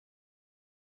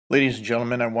Ladies and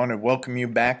gentlemen, I want to welcome you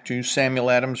back to Samuel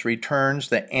Adams Returns,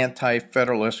 the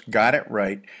Anti-Federalist Got It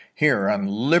Right, here on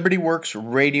Liberty Works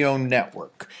Radio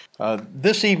Network.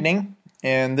 This evening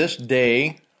and this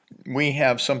day, we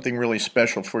have something really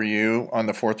special for you on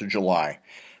the 4th of July.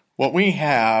 What we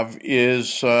have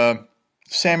is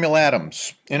Samuel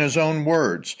Adams, in his own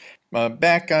words.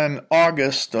 Back on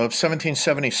August of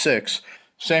 1776,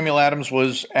 Samuel Adams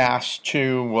was asked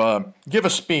to give a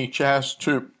speech as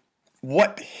to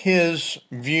what his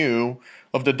view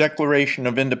of the Declaration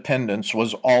of Independence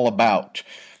was all about.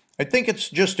 I think it's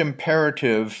just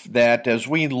imperative that as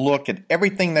we look at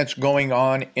everything that's going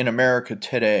on in America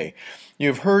today,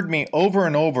 you've heard me over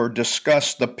and over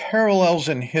discuss the parallels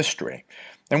in history.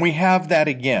 And we have that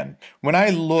again. When I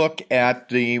look at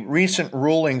the recent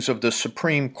rulings of the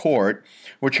Supreme Court,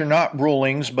 which are not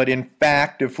rulings, but in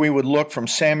fact, if we would look from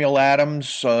Samuel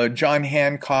Adams, John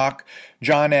Hancock,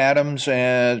 John Adams,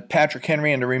 and Patrick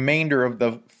Henry, and the remainder of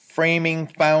the framing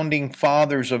founding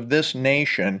fathers of this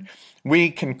nation,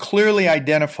 we can clearly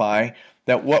identify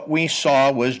that what we saw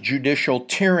was judicial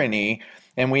tyranny,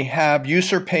 and we have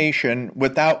usurpation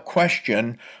without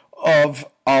question of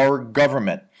our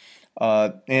government.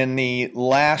 In the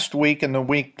last week and the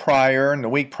week prior and the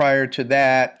week prior to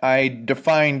that, I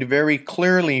defined very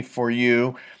clearly for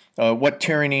you what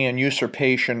tyranny and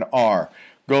usurpation are.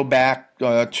 Go back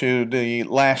to the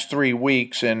last 3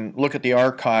 weeks and look at the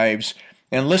archives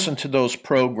and listen to those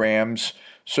programs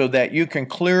so that you can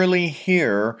clearly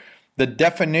hear the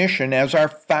definition as our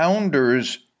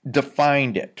founders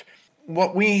defined it.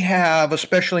 What we have,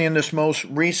 especially in this most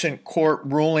recent court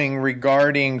ruling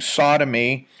regarding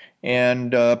sodomy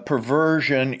and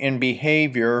perversion in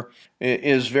behavior,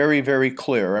 is very, very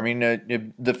clear. I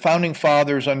mean, the founding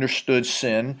fathers understood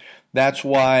sin. That's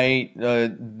why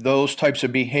those types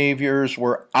of behaviors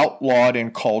were outlawed in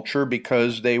culture,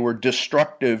 because they were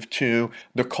destructive to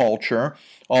the culture.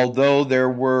 Although there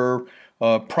were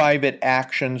private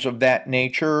actions of that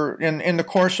nature in the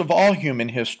course of all human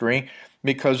history,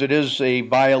 because it is a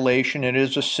violation, it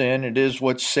is a sin, it is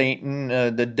what Satan,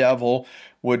 the devil,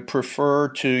 would prefer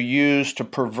to use to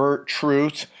pervert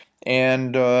truth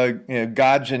and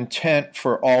God's intent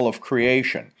for all of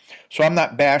creation. So I'm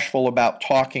not bashful about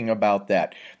talking about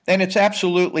that. And it's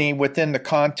absolutely within the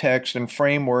context and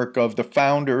framework of the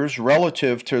founders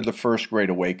relative to the First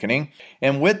Great Awakening.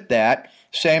 And with that,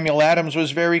 Samuel Adams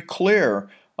was very clear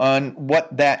on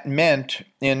what that meant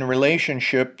in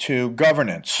relationship to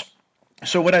governance.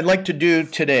 So what I'd like to do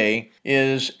today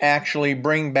is actually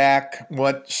bring back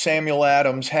what Samuel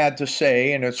Adams had to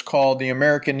say, and it's called The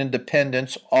American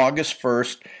Independence, August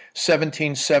 1st,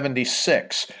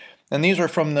 1776. And these are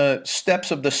from the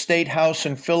steps of the State House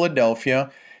in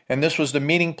Philadelphia, and this was the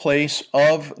meeting place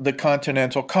of the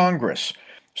Continental Congress.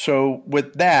 So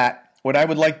with that, what I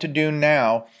would like to do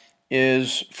now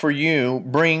is for you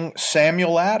bring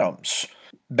Samuel Adams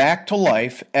back to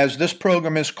life, as this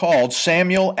program is called,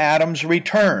 Samuel Adams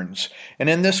Returns. And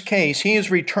in this case, he is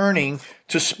returning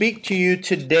to speak to you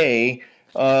today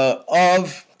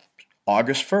of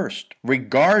August 1st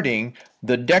regarding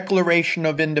the Declaration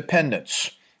of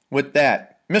Independence. With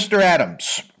that, Mr.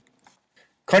 Adams,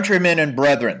 countrymen and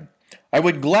brethren, I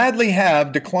would gladly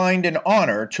have declined an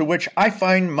honor to which I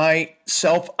find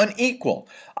myself unequal.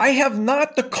 I have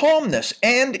not the calmness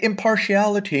and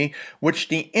impartiality which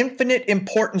the infinite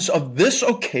importance of this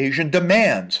occasion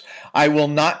demands. I will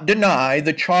not deny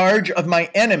the charge of my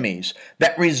enemies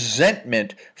that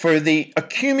resentment for the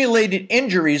accumulated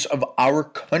injuries of our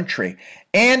country,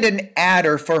 and an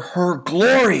adder for her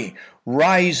glory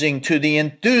rising to the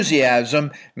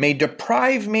enthusiasm, may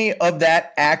deprive me of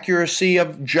that accuracy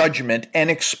of judgment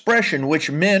and expression which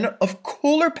men of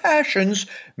cooler passions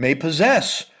may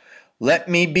possess. Let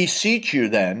me beseech you,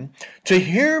 then, to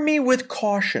hear me with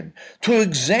caution, to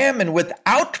examine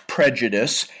without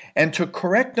prejudice, and to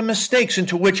correct the mistakes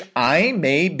into which I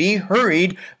may be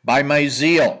hurried by my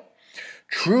zeal.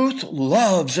 Truth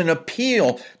loves an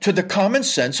appeal to the common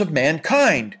sense of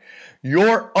mankind.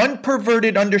 Your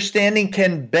unperverted understanding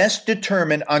can best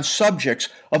determine on subjects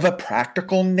of a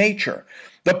practical nature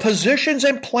the positions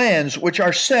and plans which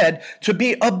are said to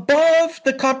be above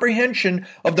the comprehension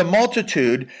of the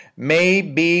multitude may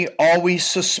be always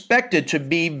suspected to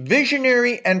be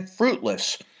visionary and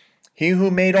fruitless. He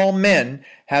who made all men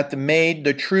hath made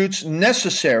the truths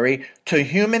necessary to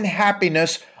human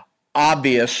happiness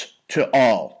obvious to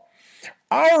all.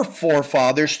 Our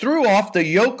forefathers threw off the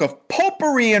yoke of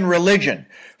popery and religion.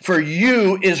 For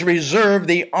you is reserved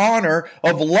the honor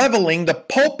of leveling the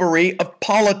popery of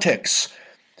politics.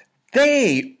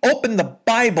 They open the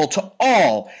Bible to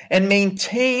all and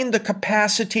maintain the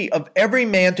capacity of every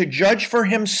man to judge for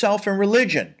himself in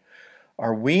religion.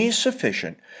 Are we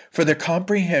sufficient for the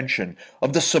comprehension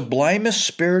of the sublimest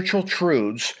spiritual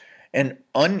truths and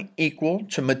unequal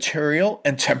to material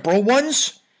and temporal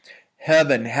ones?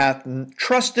 Heaven hath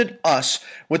trusted us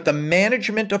with the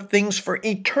management of things for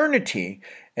eternity,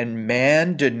 and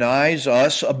man denies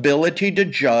us ability to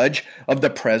judge of the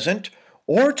present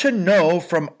or to know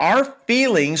from our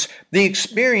feelings the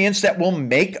experience that will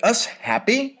make us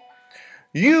happy?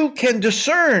 You can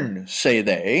discern, say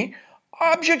they,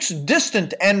 objects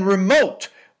distant and remote,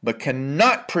 but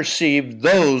cannot perceive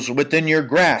those within your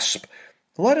grasp.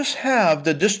 Let us have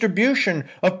the distribution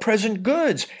of present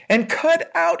goods, and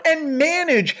cut out and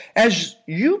manage as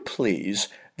you please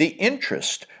the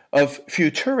interest of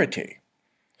futurity.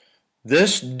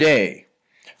 This day,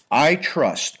 I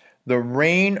trust, the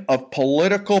reign of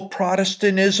political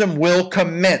Protestantism will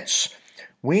commence.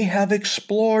 We have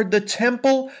explored the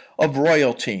temple of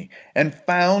royalty and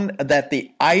found that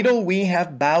the idol we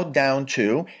have bowed down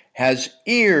to has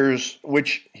ears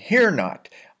which hear not,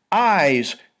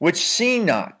 eyes which see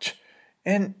not,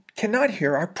 and cannot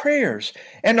hear our prayers,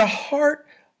 and a heart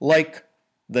like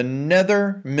the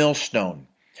nether millstone.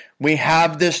 We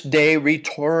have this day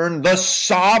returned the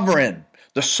sovereign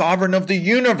of the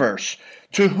universe,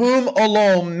 to whom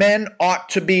alone men ought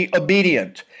to be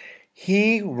obedient.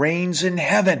 He reigns in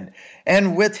heaven,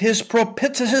 and with his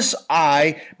propitious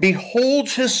eye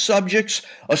beholds his subjects,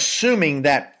 assuming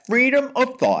that freedom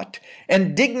of thought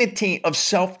and dignity of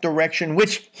self-direction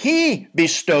which he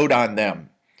bestowed on them.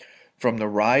 From the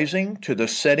rising to the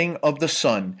setting of the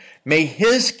sun, may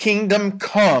his kingdom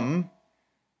come.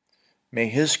 May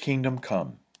his kingdom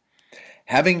come.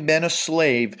 Having been a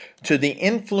slave to the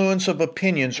influence of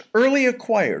opinions early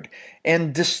acquired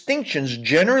and distinctions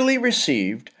generally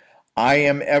received, I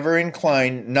am ever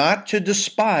inclined not to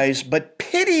despise but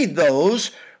pity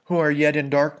those who are yet in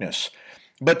darkness.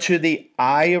 But to the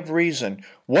eye of reason,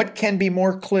 what can be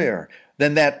more clear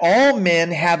than that all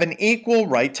men have an equal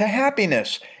right to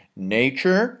happiness?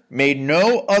 Nature made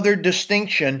no other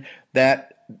distinction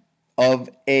that of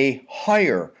a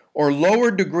higher or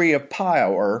lower degree of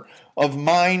power of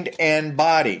mind and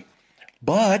body.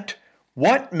 But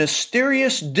what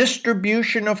mysterious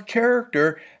distribution of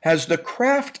character has the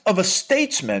craft of a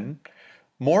statesman,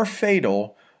 more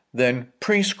fatal than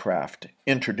priestcraft,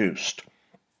 introduced?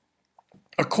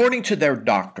 According to their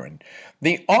doctrine,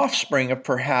 the offspring of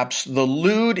perhaps the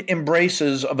lewd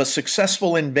embraces of a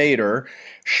successful invader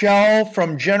shall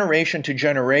from generation to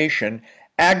generation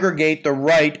aggregate the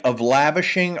right of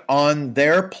lavishing on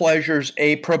their pleasures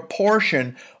a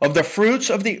proportion of the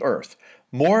fruits of the earth,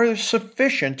 more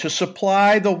sufficient to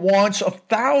supply the wants of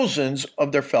thousands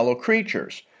of their fellow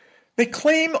creatures. They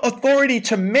claim authority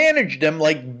to manage them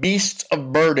like beasts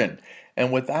of burden,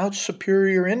 and without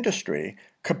superior industry,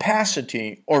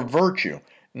 capacity, or virtue.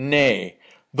 Nay,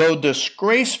 though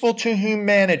disgraceful to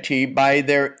humanity by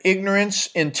their ignorance,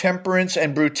 intemperance,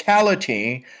 and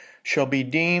brutality, shall be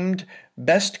deemed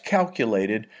best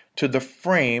calculated to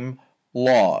frame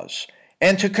laws,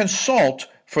 and to consult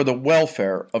for the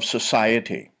welfare of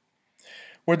society.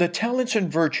 Were the talents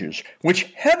and virtues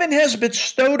which heaven has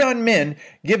bestowed on men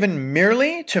given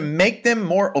merely to make them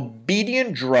more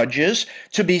obedient drudges,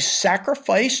 to be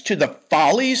sacrificed to the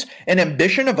follies and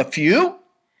ambition of a few?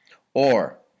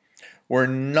 Or were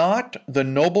not the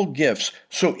noble gifts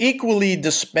so equally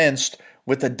dispensed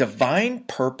with a divine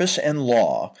purpose and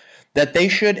law that they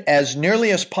should as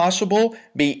nearly as possible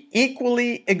be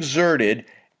equally exerted,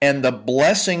 and the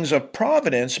blessings of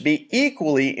providence be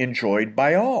equally enjoyed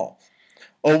by all?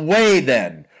 Away,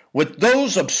 then, with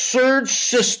those absurd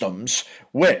systems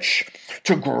which,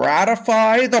 to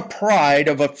gratify the pride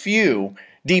of a few,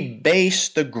 debase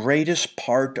the greatest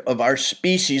part of our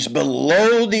species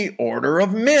below the order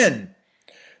of men.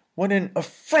 What an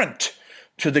affront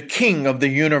to the King of the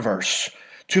universe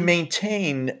to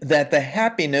maintain that the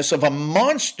happiness of a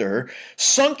monster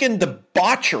sunk in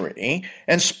debauchery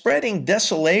and spreading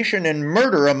desolation and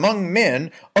murder among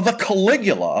men of a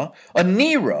Caligula, a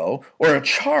Nero, or a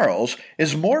Charles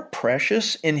is more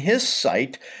precious in his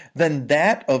sight than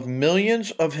that of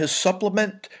millions of his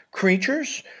supplement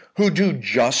creatures who do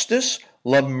justice,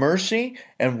 love mercy,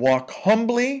 and walk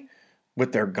humbly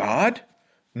with their God?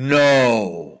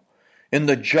 No. In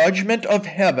the judgment of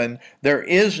heaven, there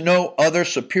is no other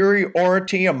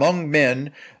superiority among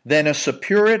men than a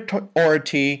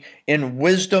superiority in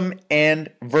wisdom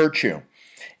and virtue.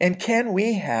 And can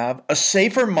we have a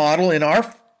safer model in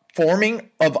our forming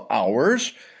of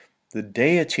ours The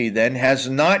deity then has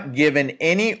not given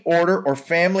any order or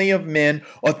family of men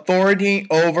authority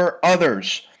over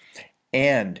others.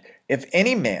 And if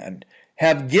any man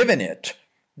have given it,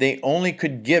 they only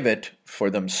could give it for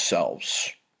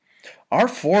themselves. Our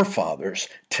forefathers,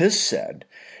 'tis said,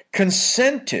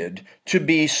 consented to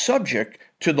be subject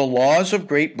to the laws of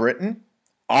Great Britain.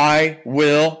 I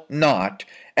will not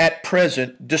at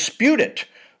present dispute it,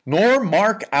 nor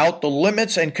mark out the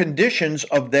limits and conditions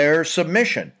of their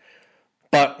submission.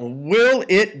 But will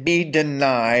it be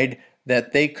denied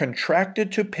that they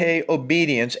contracted to pay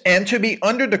obedience and to be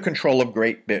under the control of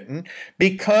Great Britain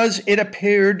because it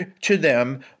appeared to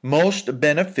them most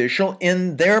beneficial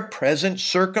in their present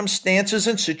circumstances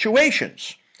and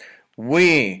situations?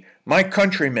 We, my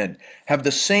countrymen, have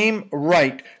the same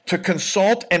right to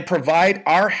consult and provide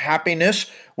our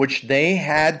happiness which they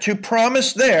had to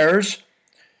promise theirs,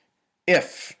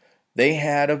 if they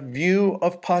had a view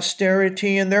of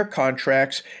posterity in their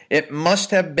contracts. It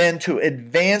must have been to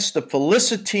advance the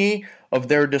felicity of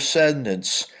their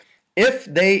descendants. If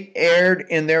they erred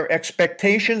in their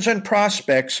expectations and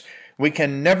prospects, we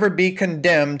can never be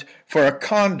condemned for a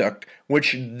conduct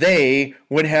which they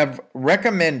would have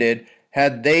recommended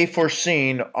had they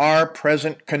foreseen our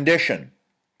present condition.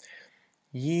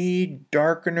 Ye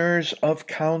darkeners of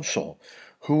counsel,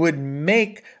 who would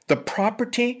make the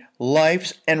property,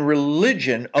 lives, and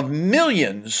religion of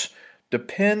millions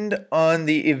depend on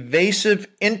the evasive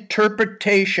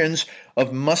interpretations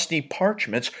of musty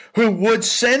parchments, who would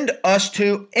send us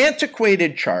to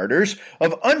antiquated charters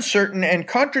of uncertain and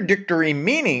contradictory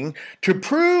meaning to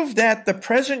prove that the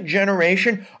present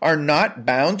generation are not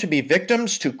bound to be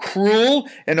victims to cruel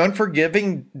and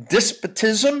unforgiving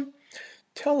despotism?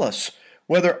 Tell us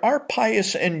whether our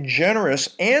pious and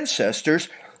generous ancestors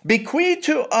bequeathed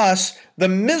to us the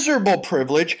miserable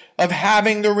privilege of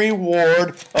having the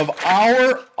reward of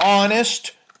our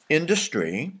honest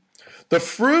industry, the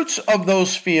fruits of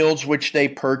those fields which they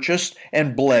purchased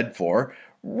and bled for,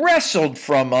 wrestled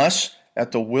from us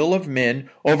at the will of men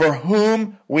over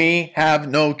whom we have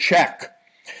no check.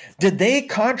 Did they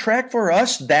contract for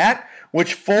us that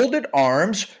which folded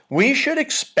arms we should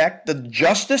expect the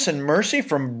justice and mercy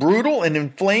from brutal and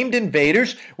inflamed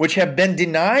invaders which have been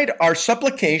denied our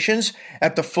supplications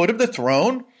at the foot of the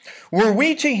throne? Were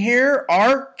we to hear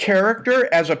our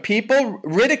character as a people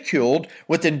ridiculed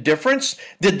with indifference?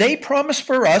 Did they promise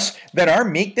for us that our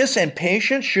meekness and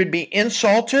patience should be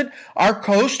insulted, our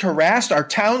coast harassed, our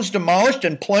towns demolished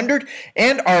and plundered,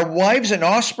 and our wives and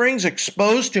offsprings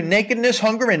exposed to nakedness,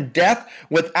 hunger, and death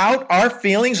without our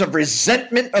feelings of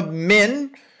resentment of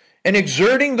men and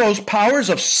exerting those powers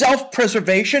of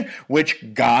self-preservation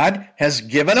which God has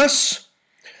given us?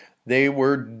 They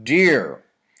were dear.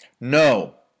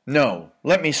 No,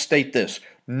 let me state this.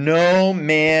 No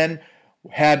man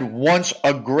had once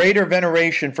a greater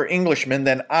veneration for Englishmen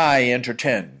than I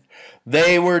entertain.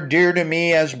 They were dear to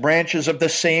me as branches of the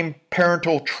same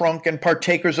parental trunk and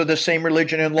partakers of the same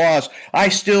religion and laws. I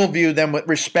still view them with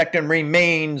respect and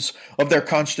remains of their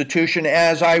constitution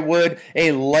as I would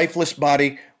a lifeless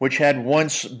body which had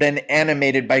once been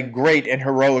animated by great and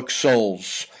heroic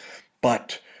souls.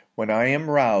 But when I am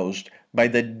roused by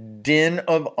the din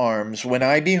of arms, when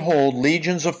I behold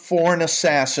legions of foreign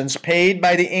assassins paid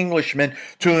by the Englishmen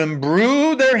to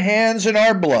imbrue their hands in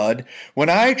our blood, when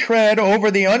I tread over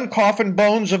the uncoffined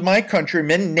bones of my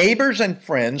countrymen, neighbors, and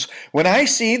friends, when I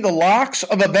see the locks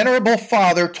of a venerable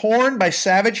father torn by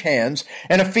savage hands,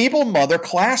 and a feeble mother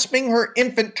clasping her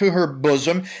infant to her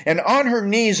bosom, and on her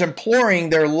knees imploring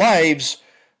their lives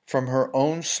from her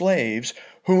own slaves,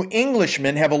 who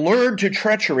Englishmen have allured to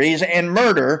treacheries and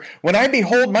murder, when I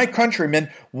behold my countrymen,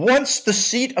 once the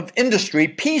seat of industry,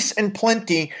 peace, and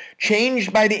plenty,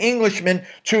 changed by the Englishmen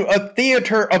to a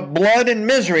theater of blood and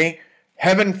misery,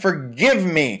 heaven forgive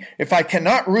me if I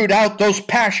cannot root out those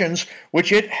passions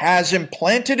which it has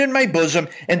implanted in my bosom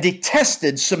and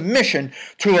detested submission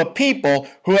to a people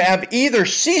who have either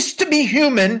ceased to be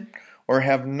human or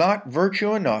have not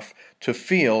virtue enough to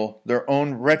feel their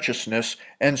own wretchedness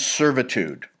and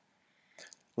servitude.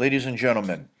 Ladies and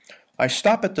gentlemen, I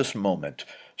stop at this moment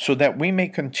so that we may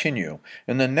continue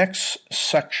in the next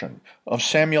section of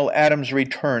Samuel Adams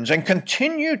Returns and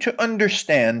continue to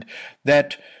understand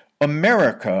that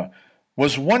America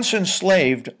was once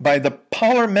enslaved by the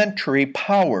parliamentary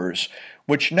powers,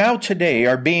 which now today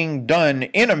are being done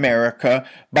in America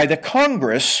by the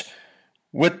Congress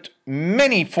with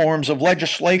many forms of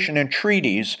legislation and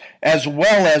treaties, as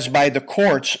well as by the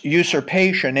courts'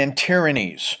 usurpation and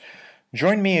tyrannies.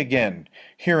 Join me again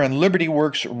here on Liberty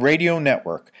Works Radio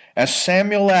Network as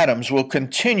Samuel Adams will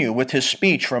continue with his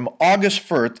speech from August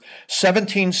 1st,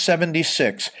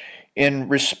 1776, in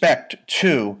respect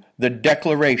to the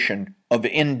Declaration of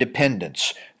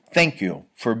Independence. Thank you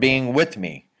for being with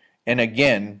me, and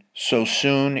again so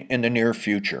soon in the near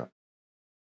future.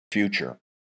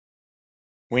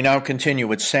 We now continue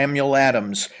with Samuel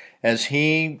Adams as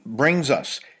he brings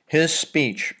us his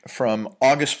speech from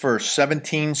August 1st,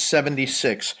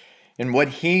 1776, and what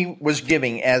he was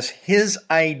giving as his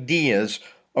ideas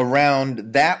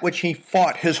around that which he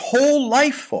fought his whole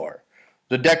life for,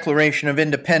 the Declaration of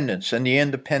Independence and the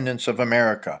independence of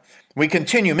America. We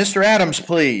continue. Mr. Adams,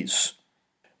 please.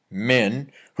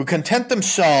 Men who content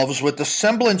themselves with the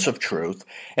semblance of truth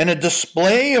and a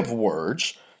display of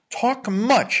words talk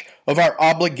much of our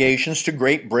obligations to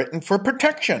Great Britain for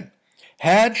protection.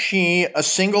 Had she a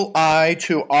single eye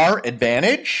to our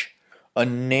advantage? A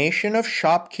nation of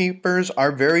shopkeepers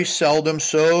are very seldom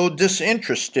so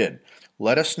disinterested.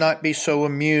 Let us not be so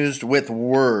amused with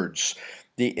words.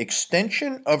 The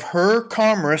extension of her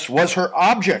commerce was her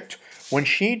object. When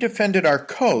she defended our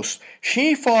coast,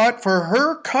 she fought for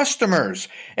her customers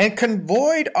and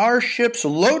convoyed our ships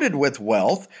loaded with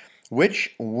wealth,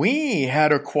 which we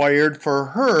had acquired for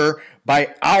her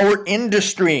by our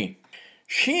industry.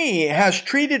 She has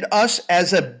treated us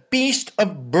as a beast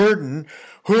of burden,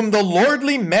 whom the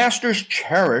lordly masters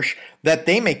cherish, that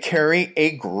they may carry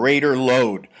a greater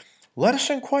load. Let us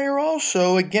inquire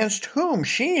also against whom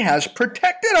she has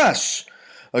protected us.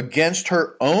 Against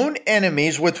her own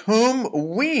enemies with whom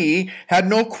we had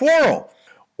no quarrel,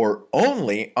 or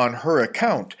only on her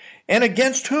account, and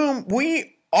against whom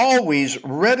we always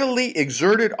readily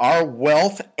exerted our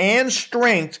wealth and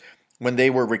strength when they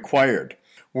were required.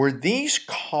 Were these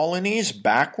colonies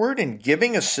backward in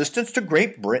giving assistance to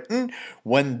Great Britain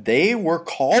when they were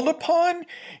called upon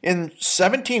in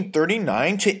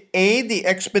 1739 to aid the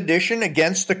expedition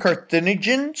against the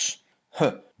Carthaginians?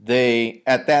 They,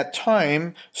 at that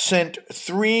time, sent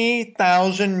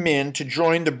 3,000 men to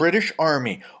join the British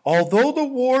army, although the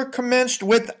war commenced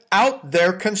without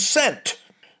their consent.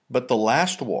 But the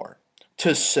last war,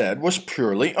 'tis said, was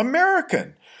purely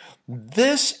American.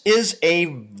 This is a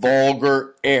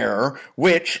vulgar error,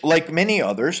 which, like many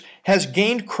others, has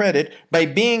gained credit by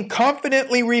being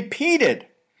confidently repeated.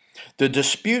 The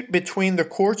dispute between the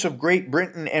courts of Great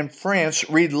Britain and France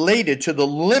related to the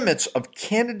limits of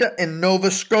Canada and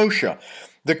Nova Scotia.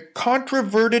 The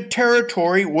controverted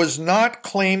territory was not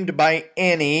claimed by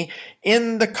any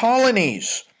in the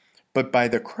colonies, but by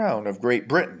the Crown of Great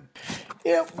Britain.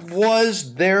 It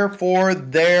was therefore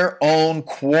their own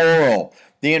quarrel.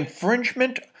 The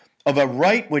infringement of a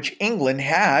right which England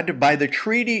had by the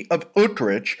Treaty of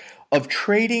Utrecht of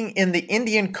trading in the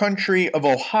Indian country of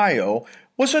Ohio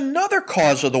was another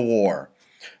cause of the war.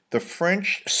 The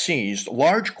French seized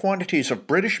large quantities of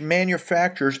British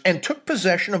manufactures and took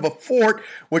possession of a fort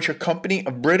which a company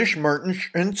of British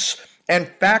merchants and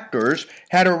factors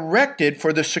had erected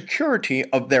for the security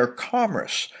of their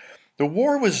commerce. The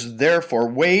war was therefore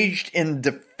waged in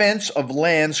defense of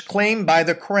lands claimed by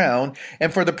the Crown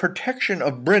and for the protection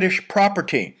of British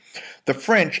property. The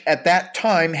French at that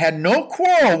time had no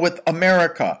quarrel with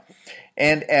America,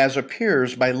 and as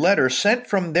appears by letters sent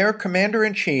from their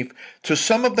commander-in-chief to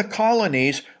some of the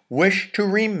colonies, wished to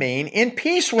remain in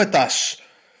peace with us.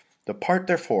 The part,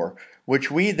 therefore,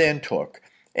 which we then took,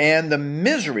 and the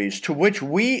miseries to which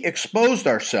we exposed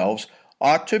ourselves,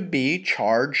 ought to be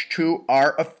charged to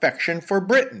our affection for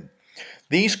Britain.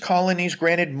 These colonies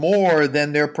granted more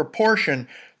than their proportion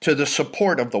to the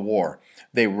support of the war.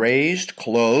 They raised,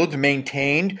 clothed,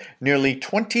 maintained nearly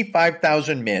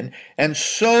 25,000 men, and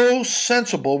so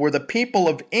sensible were the people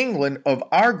of England of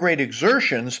our great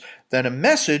exertions that a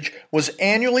message was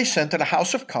annually sent to the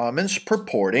House of Commons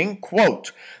purporting,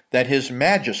 quote, that His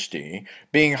Majesty,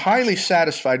 being highly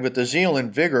satisfied with the zeal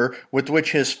and vigor with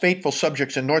which his faithful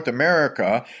subjects in North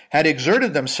America had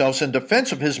exerted themselves in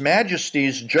defense of His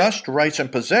Majesty's just rights and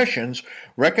possessions,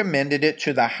 recommended it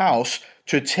to the House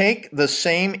to take the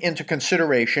same into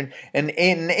consideration and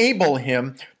enable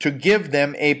him to give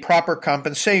them a proper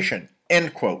compensation,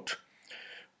 end quote.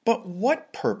 But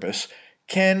what purpose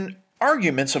can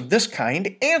arguments of this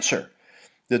kind answer?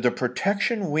 Did the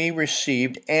protection we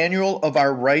received annual of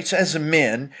our rights as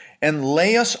men and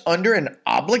lay us under an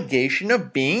obligation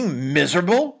of being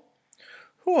miserable?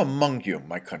 Who among you,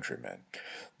 my countrymen,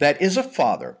 that is a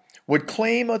father, would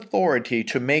claim authority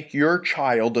to make your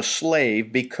child a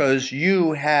slave because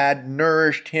you had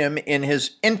nourished him in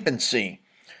his infancy?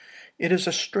 It is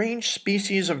a strange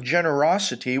species of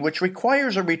generosity which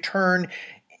requires a return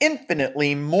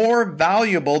infinitely more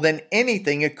valuable than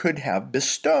anything it could have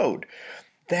bestowed,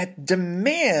 that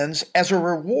demands as a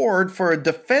reward for a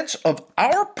defense of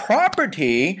our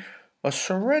property a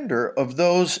surrender of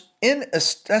those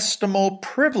inestimable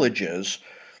privileges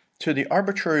to the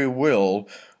arbitrary will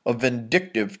of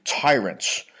vindictive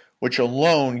tyrants, which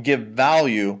alone give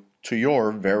value to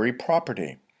your very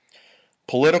property.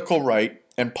 Political right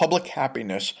and public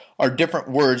happiness are different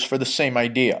words for the same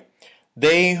idea.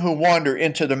 They who wander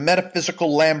into the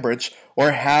metaphysical labyrinths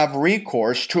or have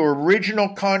recourse to original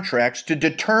contracts to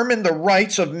determine the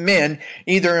rights of men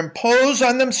either impose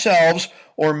on themselves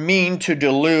or mean to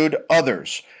delude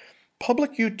others.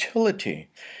 Public utility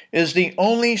is the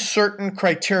only certain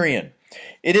criterion.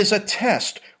 It is a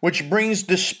test which brings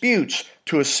disputes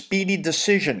to a speedy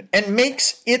decision and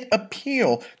makes it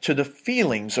appeal to the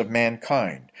feelings of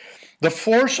mankind. The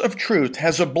force of truth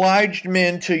has obliged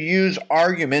men to use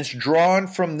arguments drawn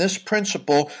from this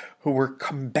principle who were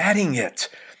combating it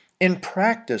in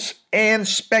practice and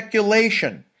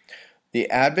speculation. The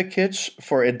advocates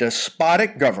for a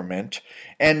despotic government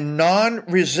and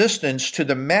non-resistance to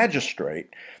the magistrate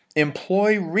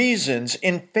employ reasons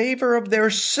in favor of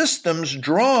their systems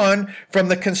drawn from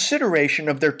the consideration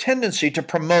of their tendency to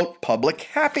promote public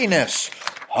happiness.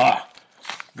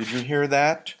 Did you hear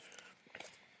that?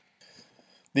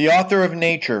 The author of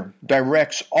nature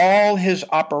directs all his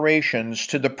operations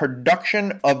to the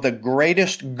production of the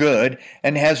greatest good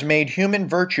and has made human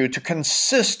virtue to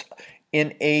consist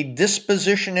in a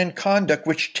disposition and conduct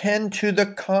which tend to the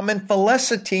common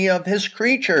felicity of his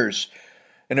creatures.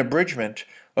 An abridgment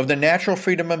of the natural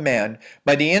freedom of man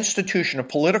by the institution of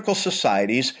political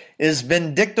societies is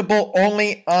vindicable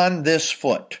only on this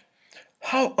foot.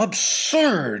 How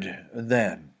absurd,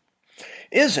 then,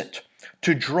 is it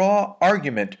to draw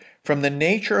argument from the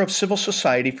nature of civil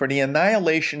society for the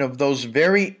annihilation of those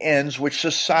very ends which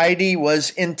society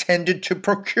was intended to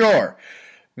procure.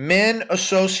 Men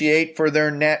associate for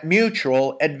their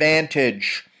mutual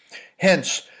advantage.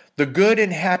 Hence, the good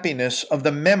and happiness of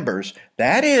the members,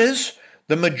 that is,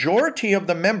 the majority of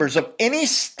the members of any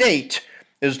state,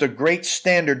 is the great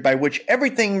standard by which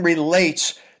everything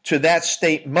relates to that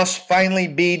state must finally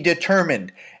be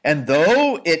determined. And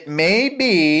though it may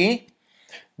be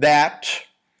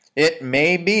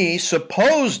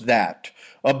supposed that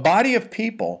a body of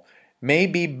people may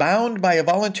be bound by a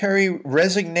voluntary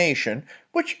resignation,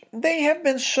 which they have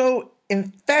been so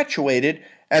infatuated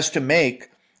as to make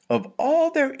of all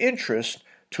their interest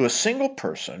to a single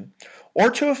person or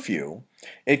to a few,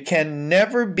 it can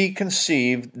never be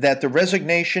conceived that the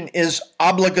resignation is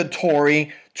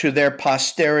obligatory to their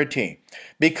posterity,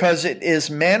 because it is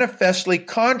manifestly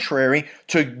contrary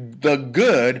to the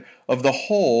good of the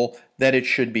whole that it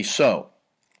should be so.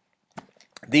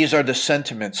 These are the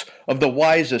sentiments of the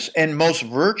wisest and most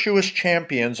virtuous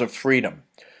champions of freedom.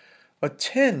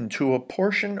 Attend to a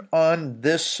portion on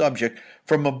this subject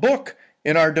from a book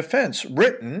in our defense,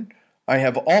 written, I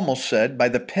have almost said, by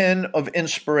the pen of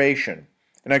inspiration.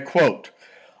 And I quote,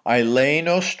 "I lay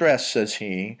no stress," says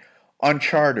he, "on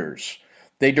charters.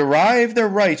 They derive their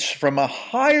rights from a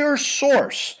higher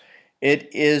source. It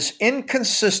is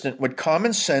inconsistent with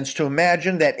common sense to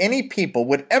imagine that any people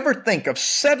would ever think of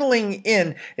settling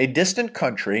in a distant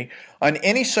country on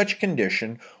any such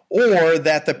condition, or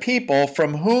that the people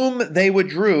from whom they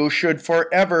withdrew should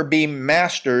forever be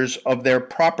masters of their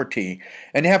property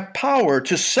and have power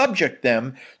to subject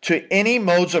them to any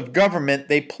modes of government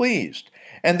they pleased,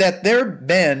 and that there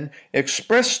been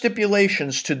express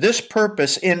stipulations to this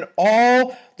purpose in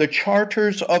all the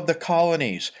charters of the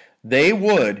colonies. They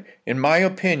would, in my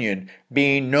opinion,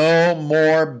 be no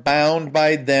more bound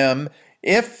by them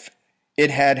if it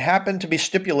had happened to be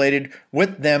stipulated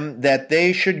with them that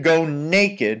they should go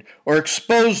naked or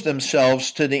expose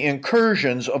themselves to the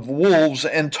incursions of wolves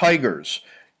and tigers."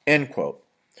 End quote.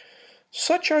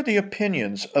 Such are the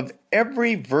opinions of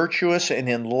every virtuous and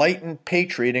enlightened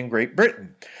patriot in Great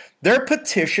Britain. Their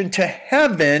petition to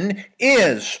heaven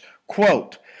is,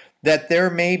 quote, "that there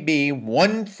may be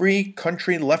one free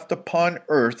country left upon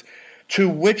earth to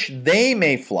which they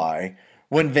may fly,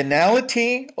 when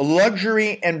venality,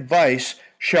 luxury, and vice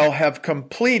shall have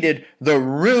completed the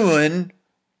ruin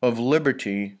of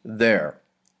liberty there."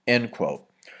 End quote.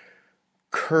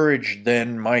 Courage,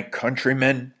 then, my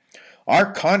countrymen.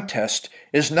 Our contest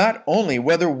is not only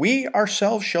whether we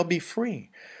ourselves shall be free,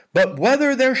 but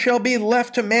whether there shall be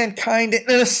left to mankind an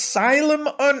asylum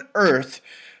on earth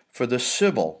for the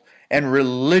civil and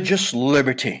religious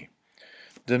liberty.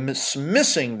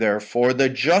 Dismissing, therefore, the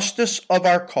justice of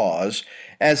our cause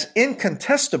as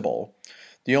incontestable,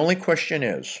 the only question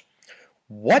is,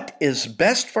 what is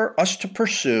best for us to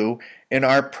pursue in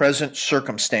our present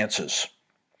circumstances?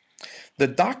 The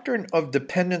doctrine of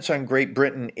dependence on Great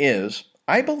Britain is,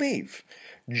 I believe,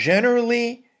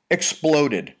 generally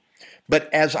exploded,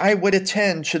 but as I would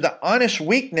attend to the honest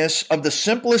weakness of the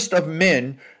simplest of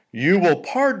men, you will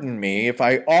pardon me if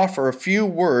I offer a few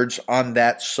words on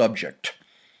that subject.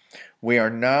 We are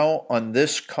now on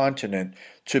this continent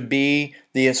to be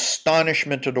the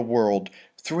astonishment of the world.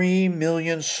 3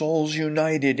 million souls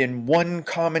united in one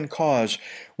common cause.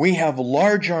 We have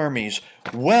large armies,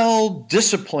 well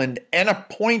disciplined and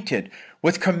appointed,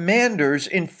 with commanders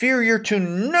inferior to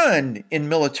none in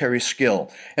military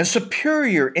skill and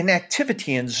superior in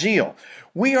activity and zeal.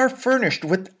 We are furnished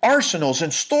with arsenals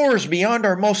and stores beyond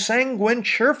our most sanguine,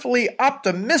 cheerfully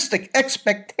optimistic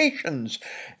expectations,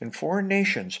 and foreign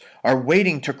nations are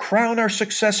waiting to crown our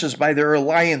successes by their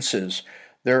alliances.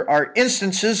 There are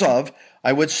instances of,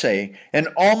 I would say, an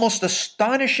almost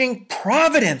astonishing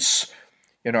providence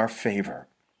in our favor.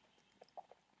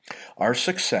 Our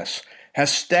success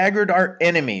has staggered our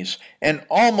enemies and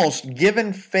almost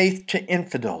given faith to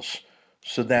infidels,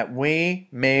 so that we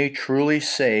may truly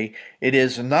say it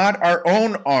is not our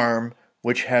own arm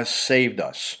which has saved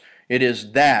us. It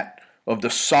is that of the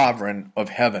sovereign of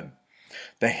heaven.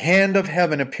 The hand of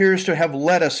heaven appears to have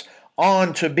led us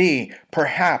on to be,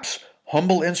 perhaps,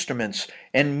 humble instruments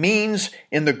and means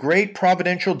in the great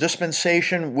providential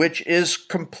dispensation which is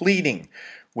completing.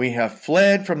 We have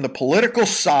fled from the political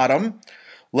Sodom.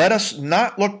 Let us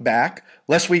not look back,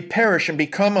 lest we perish and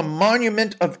become a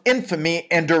monument of infamy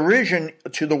and derision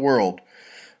to the world.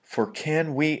 For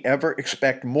can we ever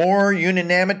expect more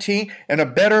unanimity and a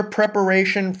better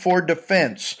preparation for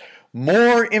defense,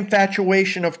 more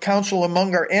infatuation of counsel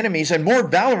among our enemies, and more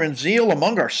valor and zeal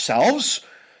among ourselves?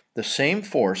 The same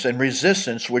force and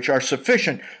resistance which are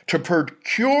sufficient to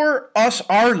procure us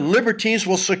our liberties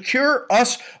will secure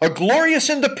us a glorious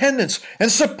independence and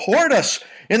support us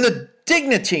in the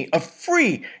dignity of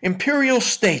free imperial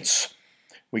states.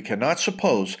 We cannot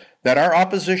suppose that our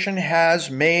opposition has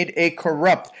made a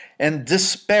corrupt and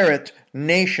disparate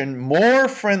nation more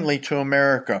friendly to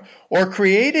America, or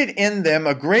created in them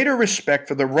a greater respect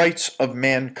for the rights of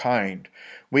mankind.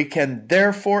 We can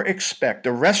therefore expect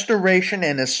a restoration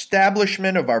and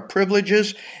establishment of our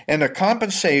privileges and a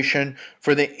compensation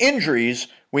for the injuries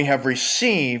we have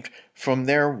received from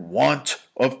their want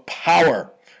of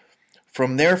power,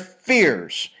 from their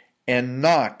fears, and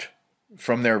not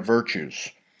from their virtues.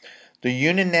 The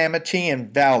unanimity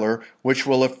and valor which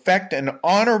will effect an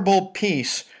honorable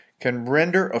peace can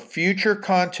render a future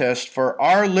contest for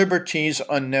our liberties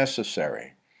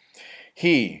unnecessary.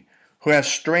 He who has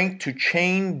strength to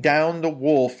chain down the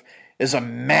wolf is a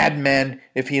madman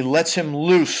if he lets him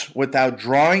loose without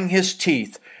drawing his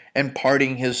teeth and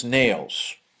parting his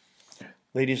nails.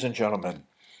 Ladies and gentlemen,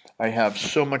 I have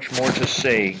so much more to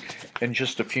say in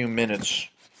just a few minutes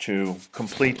to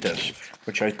complete this,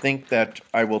 which I think that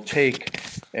I will take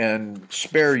and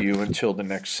spare you until the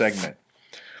next segment.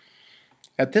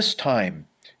 At this time,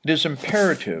 it is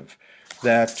imperative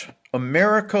that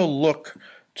America look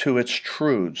to its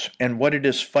truths and what it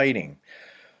is fighting.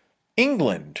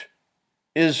 England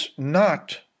is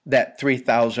not that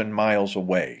 3,000 miles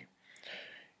away.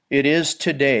 It is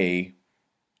today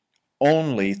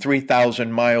only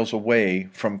 3,000 miles away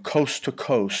from coast to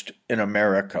coast in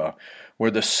America,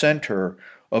 where the center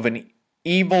of an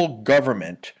evil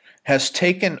government has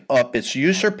taken up its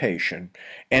usurpation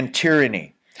and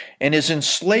tyranny and is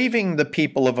enslaving the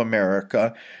people of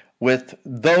America with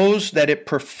those that it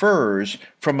prefers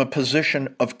from a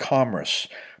position of commerce,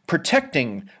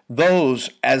 protecting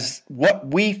those as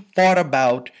what we fought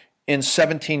about in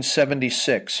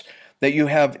 1776, that you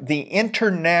have the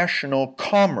international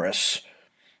commerce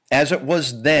as it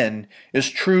was then is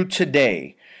true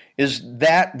today, is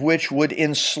that which would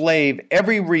enslave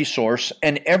every resource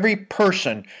and every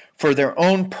person for their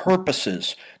own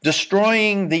purposes,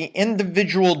 destroying the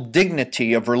individual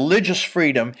dignity of religious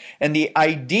freedom and the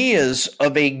ideas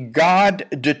of a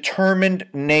God-determined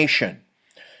nation.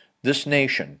 This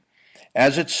nation,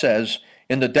 as it says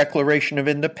in the Declaration of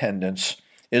Independence,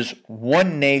 is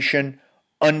one nation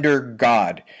under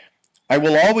God. I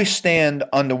will always stand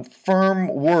on the firm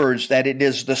words that it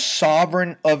is the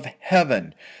sovereign of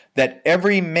heaven that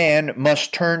every man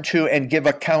must turn to and give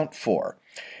account for.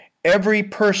 Every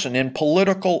person in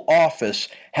political office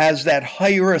has that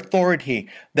higher authority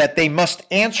that they must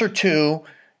answer to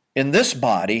in this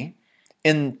body,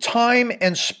 in time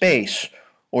and space,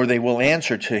 or they will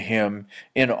answer to him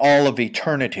in all of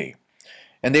eternity.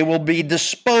 And they will be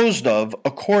disposed of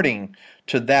according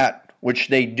to that which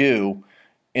they do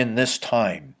in this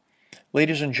time.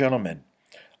 Ladies and gentlemen,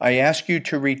 I ask you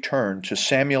to return to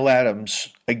Samuel Adams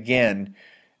again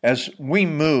as we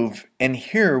move and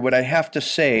hear what I have to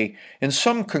say in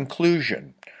some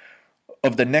conclusion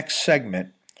of the next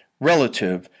segment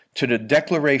relative to the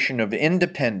Declaration of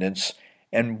Independence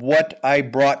and what I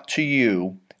brought to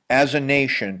you as a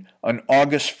nation on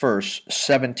August 1st,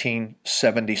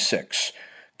 1776.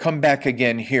 Come back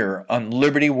again here on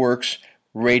Liberty Works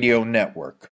Radio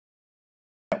Network.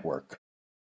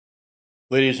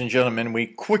 Ladies and gentlemen, we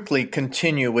quickly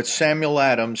continue with Samuel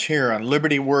Adams here on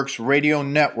Liberty Works Radio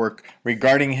Network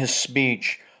regarding his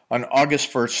speech on August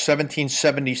 1st,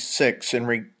 1776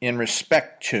 in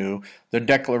respect to the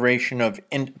Declaration of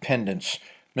Independence.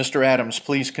 Mr. Adams,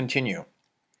 please continue.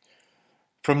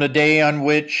 From the day on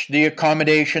which the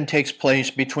accommodation takes place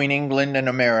between England and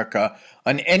America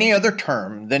on any other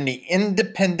term than the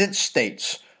independent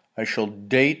states, I shall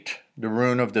date the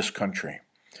ruin of this country.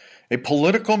 A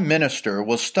political minister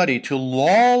will study to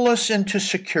lull us into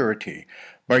security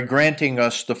by granting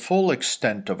us the full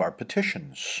extent of our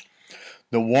petitions.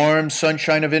 The warm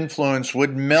sunshine of influence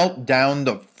would melt down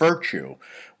the virtue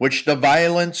which the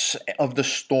violence of the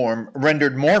storm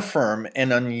rendered more firm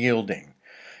and unyielding.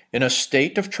 In a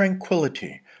state of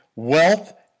tranquility,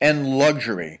 wealth, and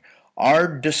luxury, our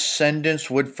descendants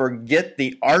would forget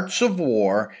the arts of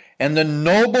war and the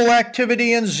noble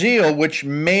activity and zeal which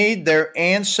made their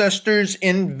ancestors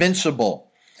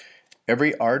invincible.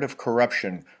 Every art of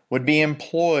corruption would be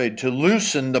employed to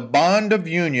loosen the bond of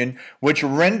union which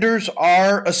renders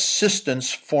our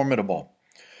assistance formidable.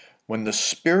 When the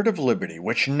spirit of liberty,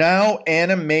 which now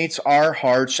animates our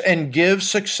hearts and gives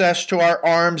success to our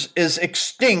arms, is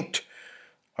extinct,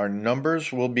 our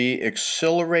numbers will be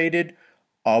accelerated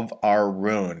of our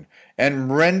ruin,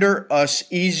 and render us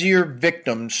easier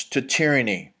victims to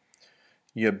tyranny.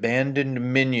 Ye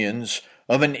abandoned minions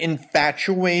of an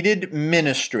infatuated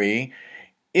ministry,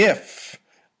 if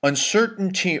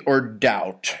uncertainty or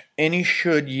doubt any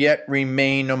should yet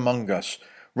remain among us,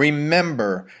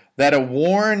 remember that a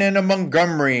Warren and a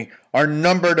Montgomery are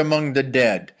numbered among the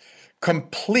dead,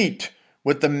 complete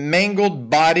with the mangled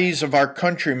bodies of our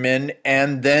countrymen,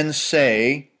 and then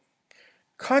say,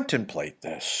 contemplate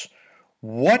this.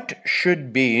 What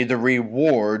should be the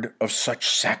reward of such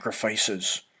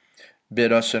sacrifices?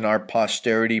 Bid us in our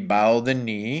posterity bow the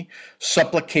knee,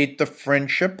 supplicate the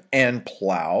friendship, and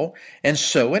plow, and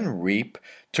sow and reap,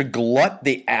 to glut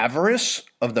the avarice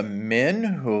of the men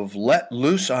who have let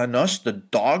loose on us the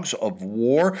dogs of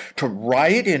war, to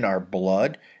riot in our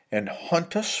blood, and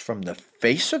hunt us from the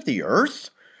face of the earth?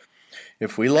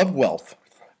 If we love wealth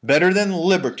better than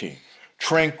liberty,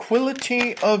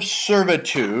 tranquility of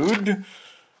servitude,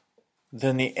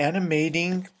 than the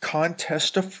animating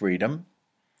contest of freedom,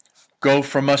 go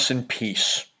from us in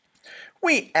peace.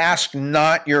 We ask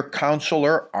not your counsel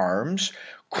or arms.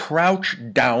 Crouch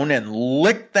down and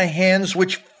lick the hands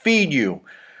which feed you.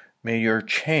 May your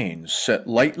chains set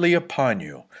lightly upon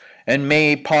you, and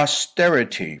may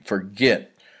posterity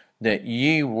forget that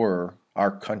ye were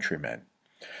our countrymen.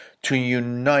 To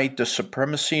unite the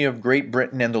supremacy of Great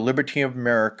Britain and the liberty of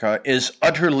America is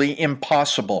utterly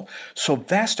impossible. So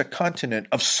vast a continent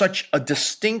of such a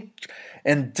distinct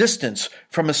and distance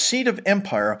from a seat of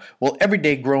empire will every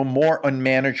day grow more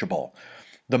unmanageable.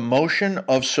 The motion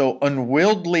of so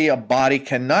unwieldy a body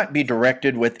cannot be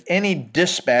directed with any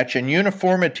dispatch and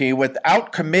uniformity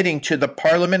without committing to the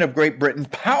Parliament of Great Britain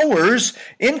powers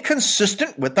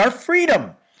inconsistent with our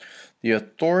freedom. The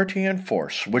authority and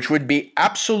force which would be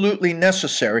absolutely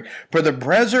necessary for the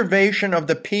preservation of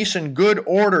the peace and good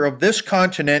order of this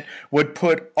continent would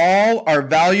put all our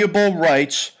valuable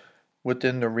rights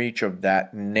within the reach of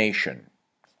that nation,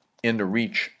 in the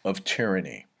reach of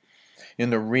tyranny,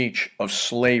 in the reach of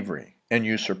slavery and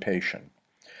usurpation.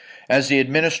 As the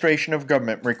administration of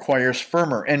government requires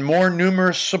firmer and more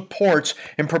numerous supports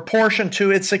in proportion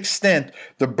to its extent,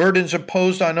 the burdens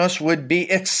imposed on us would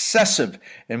be excessive,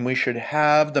 and we should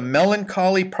have the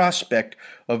melancholy prospect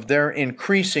of their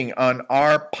increasing on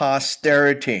our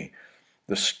posterity.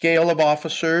 The scale of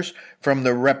officers, from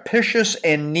the rapacious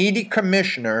and needy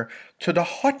commissioner to the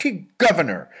haughty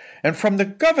governor, and from the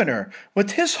governor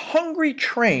with his hungry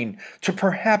train to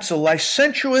perhaps a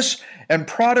licentious and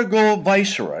prodigal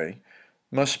viceroy,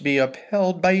 must be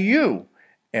upheld by you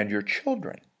and your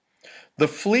children. The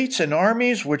fleets and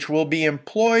armies which will be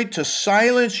employed to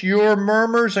silence your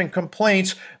murmurs and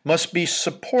complaints must be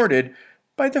supported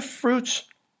by the fruits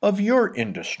of your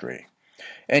industry.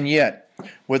 And yet,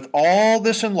 with all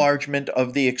this enlargement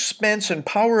of the expense and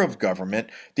power of government,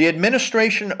 the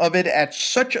administration of it at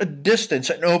such a distance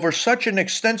and over such an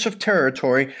extensive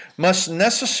territory must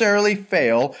necessarily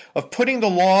fail of putting the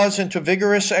laws into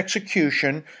vigorous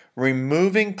execution,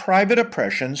 removing private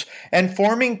oppressions, and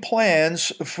forming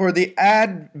plans for the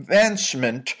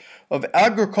advancement of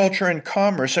agriculture and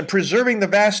commerce, and preserving the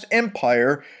vast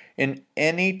empire in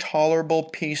any tolerable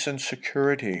peace and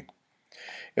security.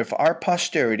 If our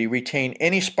posterity retain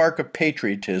any spark of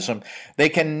patriotism, they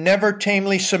can never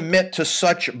tamely submit to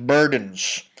such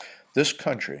burdens. This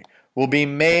country will be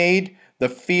made the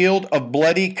field of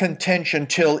bloody contention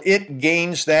till it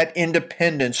gains that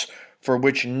independence for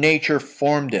which nature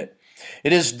formed it.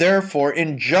 It is therefore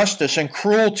injustice and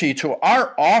cruelty to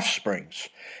our offsprings,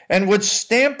 and would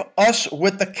stamp us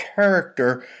with the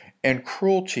character and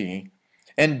cruelty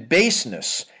and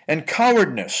baseness and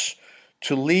cowardness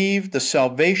to leave the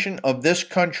salvation of this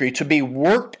country to be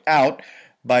worked out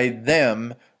by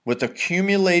them with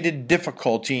accumulated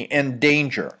difficulty and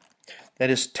danger. That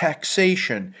is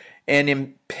taxation and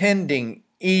impending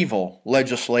evil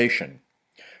legislation.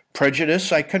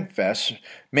 Prejudice, I confess,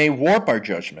 may warp our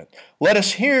judgment. Let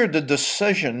us hear the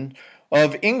decision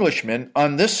of Englishmen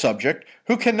on this subject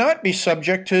who cannot be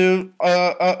subject to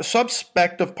a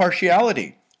suspect of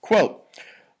partiality. Quote,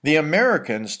 "The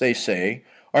Americans, they say,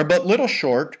 are but little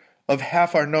short of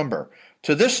half our number.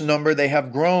 To this number they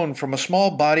have grown from a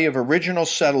small body of original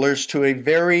settlers to a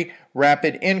very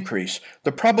rapid increase.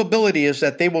 The probability is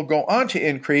that they will go on to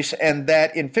increase, and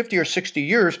that in 50 or 60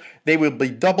 years they will be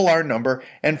double our number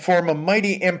and form a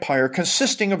mighty empire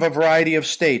consisting of a variety of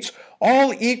states,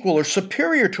 all equal or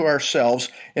superior to ourselves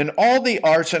in all the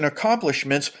arts and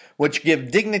accomplishments which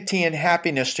give dignity and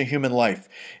happiness to human life.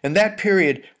 In that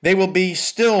period they will be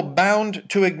still bound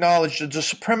to acknowledge the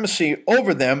supremacy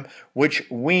over them which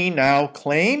we now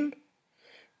claim?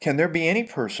 Can there be any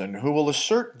person who will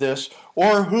assert this,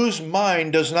 or whose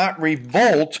mind does not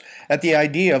revolt at the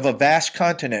idea of a vast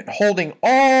continent, holding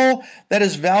all that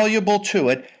is valuable to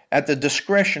it at the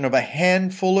discretion of a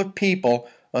handful of people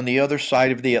on the other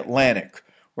side of the Atlantic,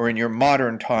 or in your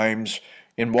modern times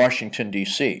in Washington,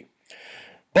 D.C.?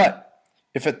 But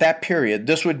if at that period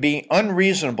this would be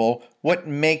unreasonable, what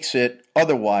makes it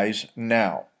otherwise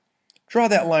now? Draw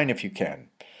that line if you can.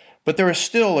 But there is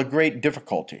still a great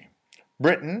difficulty.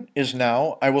 Britain is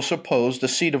now, I will suppose, the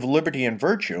seat of liberty and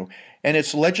virtue, and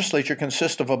its legislature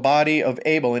consists of a body of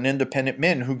able and independent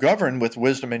men who govern with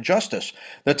wisdom and justice.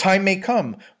 The time may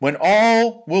come when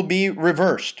all will be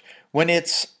reversed, when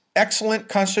its excellent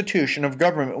constitution of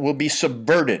government will be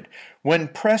subverted, when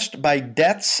pressed by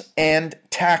debts and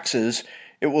taxes,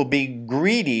 it will be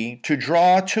greedy to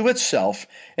draw to itself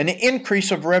an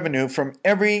increase of revenue from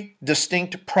every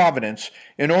distinct province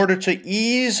in order to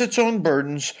ease its own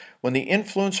burdens, when the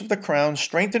influence of the crown,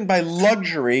 strengthened by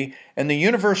luxury and the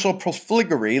universal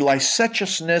profligacy,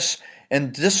 licentiousness,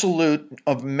 and dissolution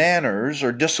of manners,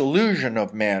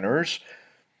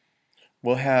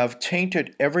 will have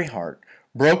tainted every heart,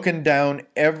 broken down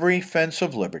every fence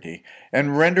of liberty,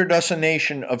 and rendered us a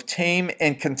nation of tame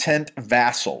and content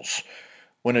vassals,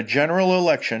 when a general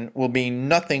election will be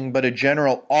nothing but a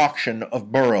general auction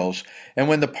of boroughs, and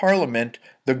when the Parliament,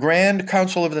 the grand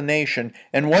council of the nation,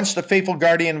 and once the faithful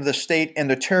guardian of the state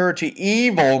and the terror to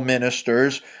evil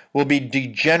ministers, will be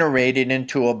degenerated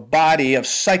into a body of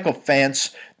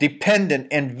sycophants, dependent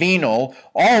and venal,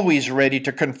 always ready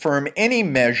to confirm any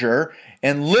measure,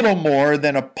 and little more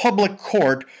than a public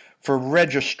court for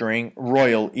registering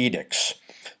royal edicts.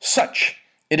 Such,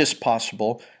 it is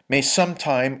possible, may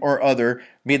sometime or other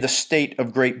be the state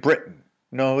of Great Britain.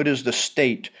 No, it is the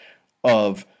state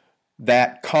of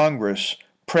that Congress,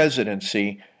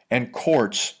 presidency, and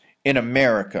courts in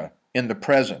America in the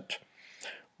present.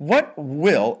 What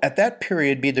will at that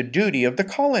period be the duty of the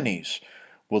colonies?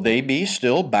 Will they be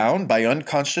still bound by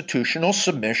unconstitutional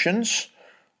submissions?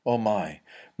 Oh my!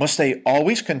 Must they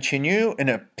always continue an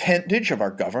appendage of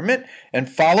our government and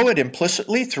follow it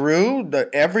implicitly through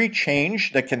every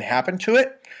change that can happen to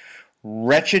it?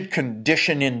 Wretched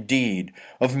condition indeed,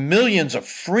 of millions of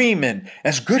freemen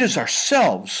as good as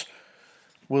ourselves.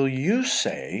 Will you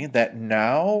say that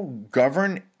now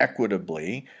govern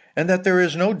equitably, and that there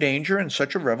is no danger in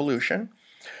such a revolution?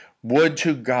 Would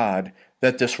to God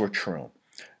that this were true.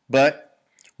 But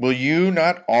will you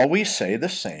not always say the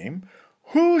same?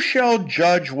 Who shall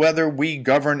judge whether we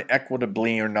govern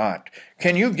equitably or not?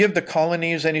 Can you give the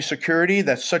colonies any security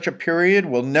that such a period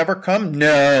will never come?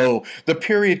 No, the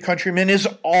period, countrymen, is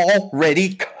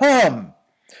already come.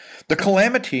 The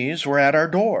calamities were at our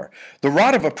door. The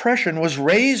rod of oppression was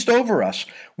raised over us.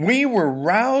 We were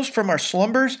roused from our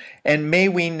slumbers, and may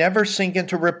we never sink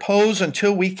into repose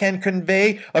until we can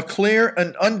convey a clear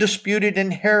and undisputed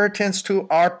inheritance to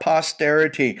our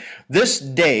posterity. This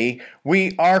day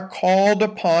we are called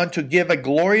upon to give a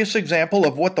glorious example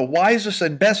of what the wisest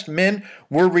and best men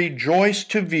were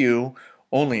rejoiced to view,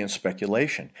 only in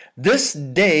speculation. This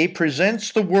day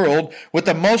presents the world with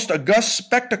the most august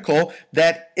spectacle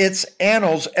that its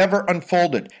annals ever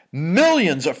unfolded.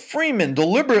 Millions of freemen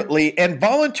deliberately and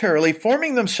voluntarily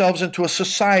forming themselves into a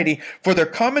society for their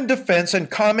common defense and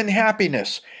common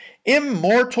happiness.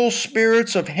 Immortal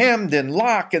spirits of Hampden,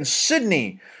 Locke, and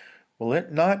Sidney, will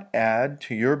it not add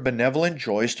to your benevolent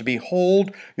joys to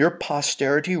behold your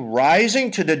posterity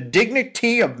rising to the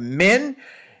dignity of men,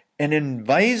 and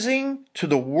advising to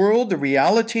the world the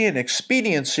reality and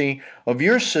expediency of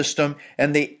your system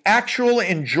and the actual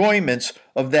enjoyments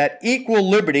of that equal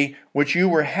liberty which you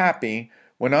were happy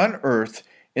when on earth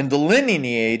in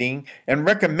delineating and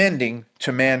recommending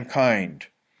to mankind?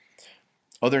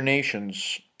 Other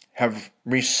nations have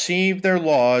received their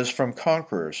laws from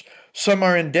conquerors. Some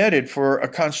are indebted for a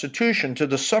constitution to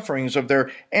the sufferings of their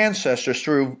ancestors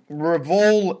through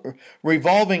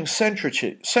revolving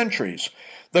centuries.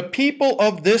 The people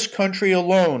of this country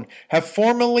alone have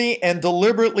formally and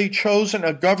deliberately chosen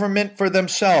a government for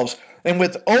themselves, and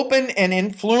with open and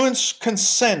influenced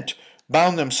consent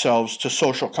bound themselves to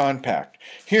social compact.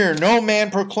 Here no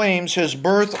man proclaims his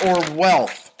birth or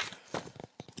wealth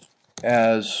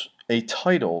as a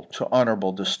title to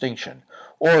honorable distinction,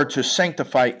 or to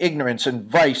sanctify ignorance and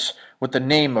vice with the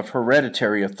name of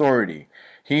hereditary authority.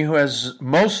 He who has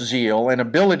most zeal and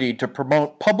ability to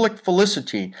promote public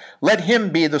felicity, let him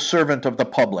be the servant of the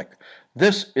public.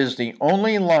 This is the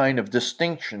only line of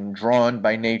distinction drawn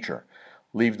by nature.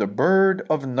 Leave the bird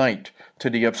of night to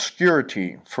the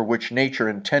obscurity for which nature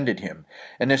intended him,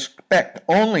 and expect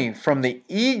only from the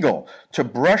eagle to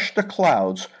brush the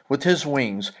clouds with his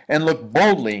wings and look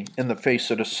boldly in the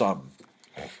face of the sun.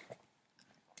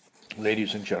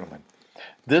 Ladies and gentlemen,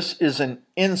 this is an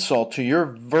insult to your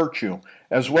virtue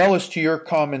as well as to your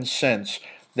common sense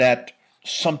that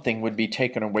something would be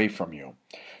taken away from you.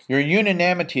 Your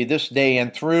unanimity this day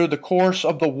and through the course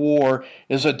of the war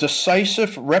is a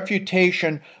decisive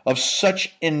refutation of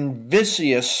such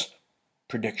invidious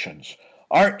predictions.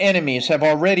 Our enemies have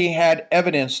already had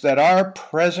evidence that our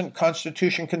present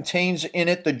Constitution contains in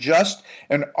it the just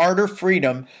and ardor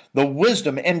freedom, the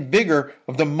wisdom and vigor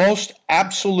of the most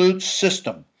absolute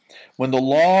system. When the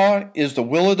law is the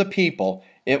will of the people,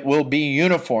 it will be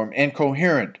uniform and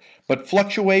coherent, but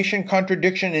fluctuation,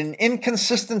 contradiction, and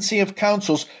inconsistency of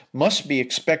counsels must be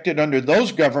expected under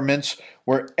those governments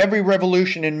where every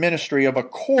revolution in ministry of a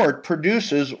court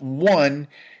produces one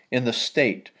in the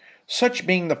state. Such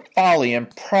being the folly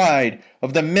and pride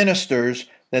of the ministers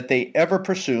that they ever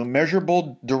pursue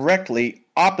measurable directly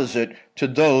opposite to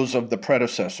those of the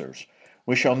predecessors.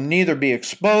 We shall neither be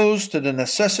exposed to the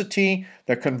necessity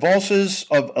that convulses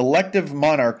of elective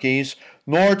monarchies,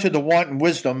 nor to the wanton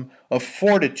wisdom of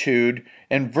fortitude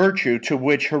and virtue to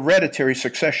which hereditary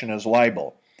succession is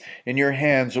liable. In your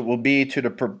hands it will be to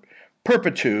the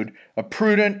perpetude a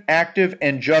prudent, active,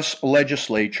 and just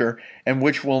legislature, and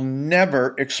which will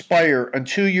never expire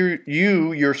until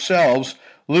you yourselves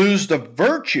lose the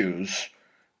virtues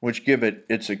which give it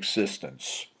its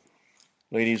existence.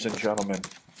 Ladies and gentlemen,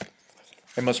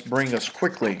 I must bring us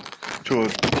quickly to a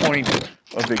point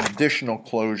of additional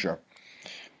closure.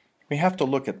 We have to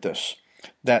look at this,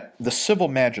 that the civil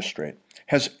magistrate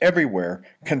has everywhere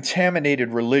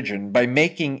contaminated religion by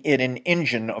making it an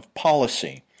engine of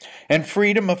policy, and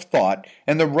freedom of thought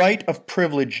and the right of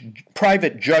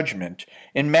private judgment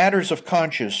in matters of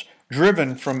conscience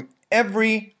driven from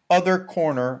every other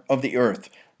corner of the earth,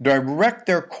 direct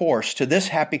their course to this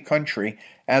happy country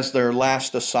as their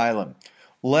last asylum.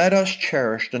 Let us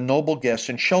cherish the noble guests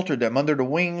and shelter them under the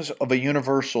wings of a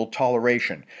universal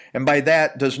toleration. And by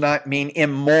that does not mean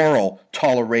immoral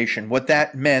toleration. What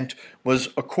that meant was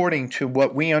according to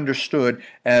what we understood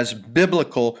as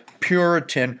biblical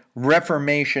Puritan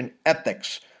Reformation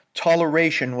ethics.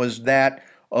 Toleration was that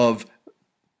of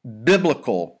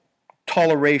biblical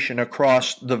toleration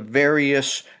across the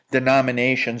various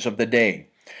denominations of the day.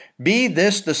 Be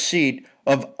this the seat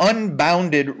of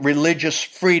unbounded religious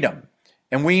freedom.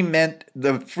 And we meant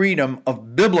the freedom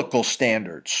of biblical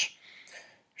standards.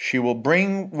 She will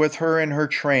bring with her in her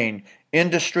train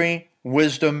industry,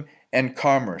 wisdom, and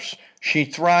commerce. She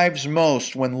thrives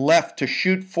most when left to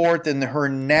shoot forth in her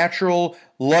natural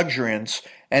luxuriance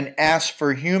and ask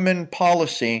for human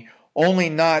policy, only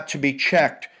not to be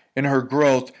checked in her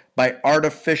growth by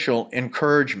artificial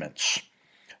encouragements.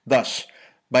 Thus,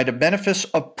 by the benefice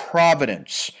of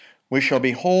providence, we shall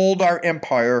behold our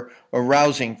empire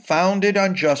arousing, founded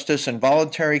on justice and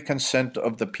voluntary consent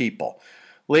of the people.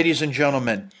 Ladies and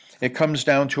gentlemen, it comes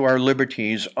down to our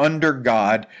liberties under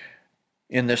God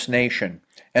in this nation.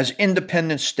 as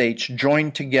independent states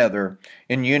join together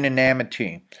in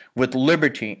unanimity with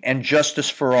liberty and justice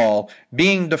for all,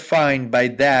 being defined by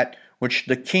that which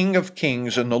the King of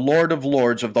Kings and the Lord of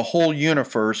Lords of the whole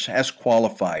universe has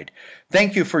qualified.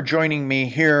 Thank you for joining me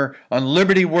here on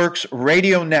Liberty Works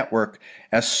Radio Network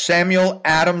as Samuel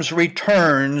Adams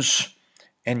returns.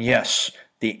 And yes,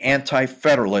 the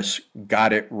Anti-Federalists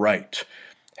got it right.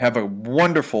 Have a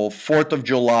wonderful 4th of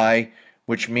July,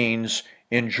 which means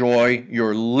enjoy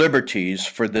your liberties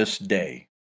for this day.